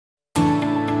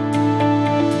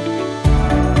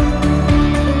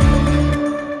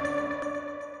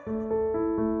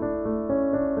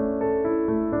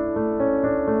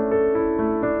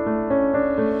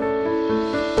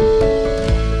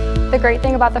great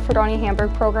thing about the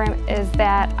Fredonia-Hamburg program is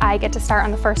that I get to start on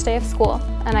the first day of school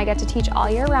and I get to teach all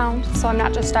year round, so I'm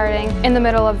not just starting in the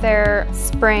middle of their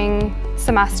spring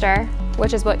semester,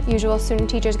 which is what usual student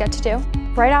teachers get to do.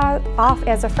 Right off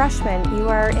as a freshman, you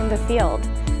are in the field,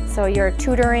 so you're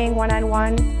tutoring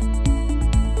one-on-one.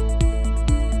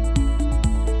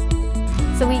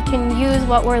 So we can use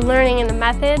what we're learning in the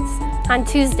methods on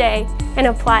Tuesday and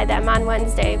apply them on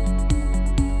Wednesday.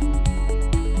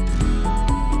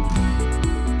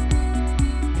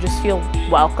 You just feel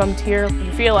welcomed here.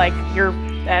 You feel like you're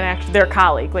their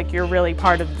colleague, like you're really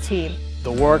part of the team.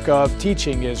 The work of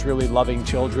teaching is really loving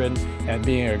children and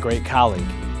being a great colleague.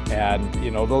 And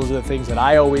those are the things that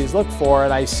I always look for,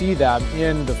 and I see them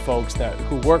in the folks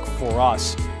who work for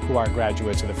us who are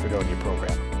graduates of the Fredonia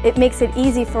program. It makes it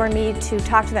easy for me to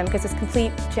talk to them because it's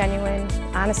complete, genuine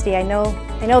honesty. I know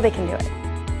they can do it.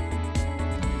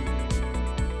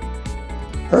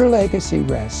 Her legacy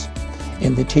rests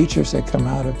in the teachers that come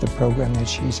out of the program that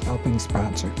she's helping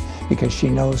sponsor, because she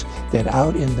knows that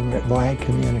out in the wide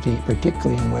community,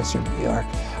 particularly in Western New York,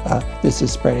 this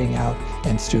is spreading out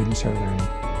and students are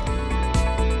learning.